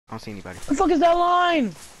I don't see anybody. What the fuck is that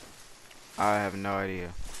line? I have no idea.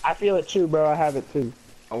 I feel it too, bro. I have it too.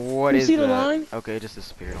 What You is see that? the line? Okay, it just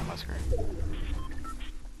disappeared on my screen.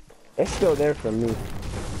 It's still there for me.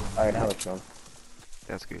 Alright, now it's gone.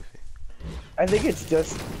 That's goofy. I think it's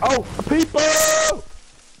just... Oh! People!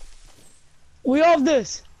 We off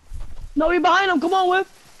this. No, we behind him. Come on, Whip.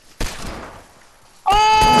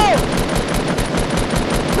 Oh!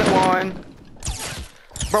 Good one.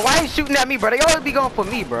 Bro, why are you shooting at me, bro? They always be going for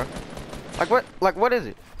me, bro. Like what is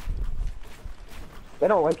it? They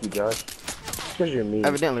don't like you, Josh. It's because you're mean.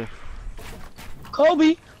 Evidently.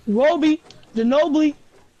 Kobe, Roby, Ginobili.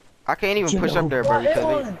 I can't even push up there, bro, because they...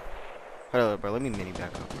 Hold Hold up, bro. Let me mini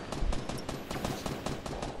back up.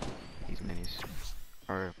 These minis.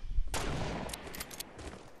 Alright.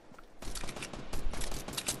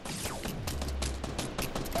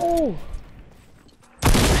 Oh.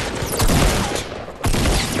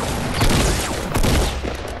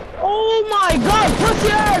 Oh my god,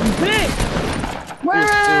 pussy ass bitch! Where?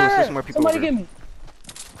 There's more people Somebody over get me.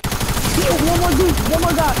 One more dude, one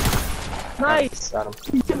more guy. Nice. Got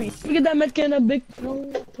him. Give me. You get that med kit in that big.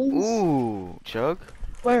 No, please. Ooh, Chug.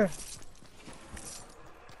 Where?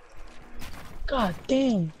 God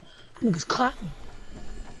damn. Niggas clapping.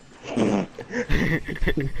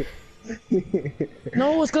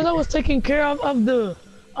 No, it's because I was taking care of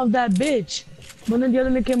that bitch. But then the other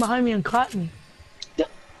nigga came behind me and caught me.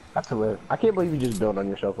 That's hilarious. I can't believe you just built on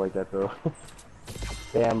yourself like that, though.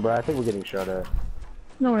 Damn, bro. I think we're getting shot at.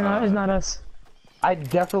 No, we're not. It's not us. I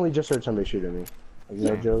definitely just heard somebody shoot at me. Like,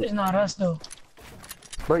 no joke. It's not us, though.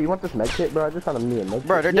 Bro, you want this med kit, bro? I just found a new med kit.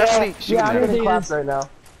 Bro, they're definitely shooting Yeah, I'm at me. getting clapped right now.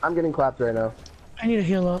 I'm getting clapped right now. I need to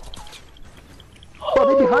heal up. Bro,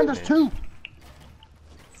 they're behind us, too.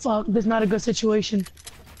 Fuck, this is not a good situation.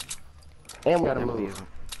 And we gotta move.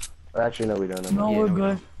 Or actually, no, we don't. No, we're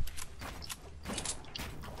good.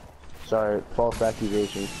 Sorry, false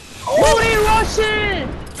accusation. Oh, they rushing!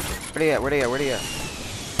 Where they at? Where they at? Where they at?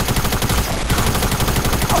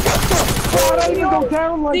 Bro, I didn't go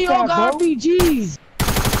down like They all that, got bro. RPGs.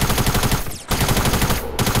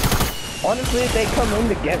 Honestly, if they come in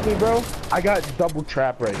to get me, bro, I got double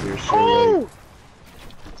trap right here. So Oh!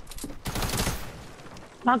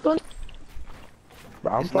 Knocked on.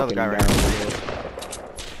 bro, I'm There's another fucking guy right down.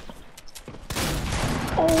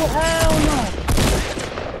 Oh, hell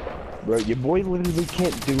no. Bro, your boy literally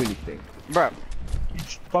can't do anything. Bro.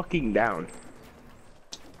 He's fucking down.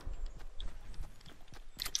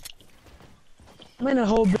 I'm in a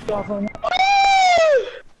whole big off on.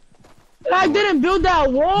 I didn't build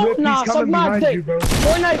that wall. Rip, Nah, he's suck coming my behind dick. you, bro.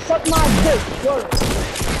 Fortnite, suck my dick. Word.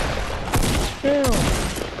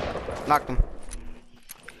 Damn. Knocked him.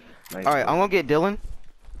 Nice. Alright, I'm gonna get Dylan.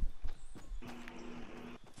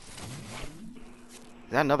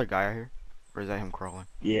 Is that another guy out here? Or is that him crawling?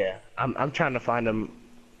 Yeah, I'm trying to find him.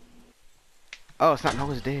 Oh, it's not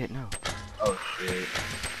Noah's dead, no. Oh shit.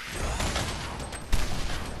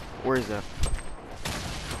 Where is that?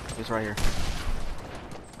 It's right here.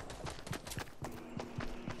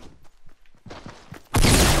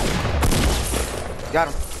 Got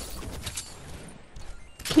him.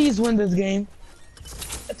 Please win this game.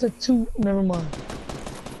 It's a 2. Never mind.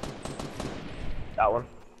 That one.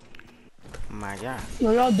 Oh my god.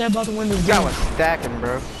 Yo, y'all dead about to win this Y'all game. was stacking,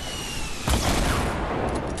 bro.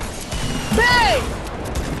 Bang!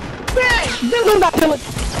 Bang! This one's not killing.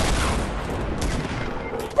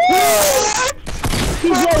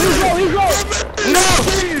 He's low, he's low, he's low! No!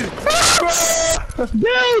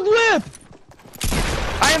 Build whip!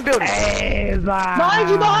 I am building. Behind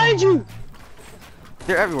you, behind you!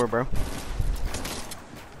 They're everywhere, bro.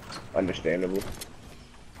 Understandable.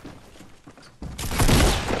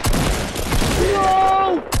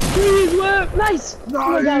 No! Please whip! Nice!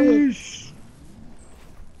 Nice!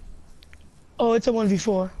 Oh, it's a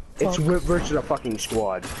 1v4. It's Fuck. Whip versus a fucking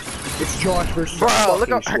squad. It's Josh versus a Bro, fucking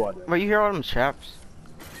look up. squad. Bro, you hear all them traps?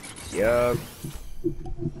 Yeah.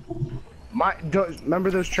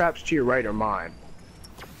 Remember those traps to your right are mine.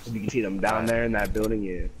 You can see them down there in that building,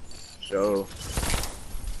 yeah. So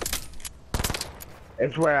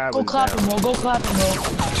it's where I was. Go clap down. him, bro. Go clap him, bro.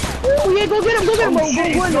 Oh, yeah, go get him, bro. Oh,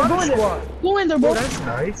 shit, Go in there, he's go in there. squad. Go in there, bro. Oh, that's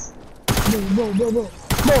nice. Bro.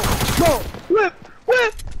 Whip.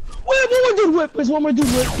 Whip, one more dude, whip. There's one more dude,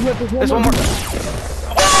 whip. There's one more.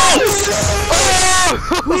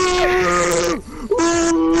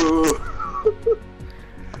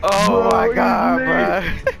 Oh my god, bro.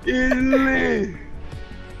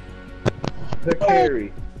 The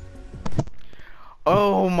carry.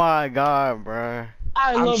 Oh my god, bro.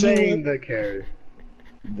 I I'm love saying you. the carry.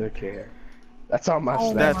 The care. That's on my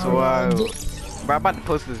Oh, snap. That's wild. Bro, I'm about to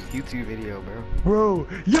post this YouTube video, bro. Bro,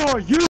 yo, you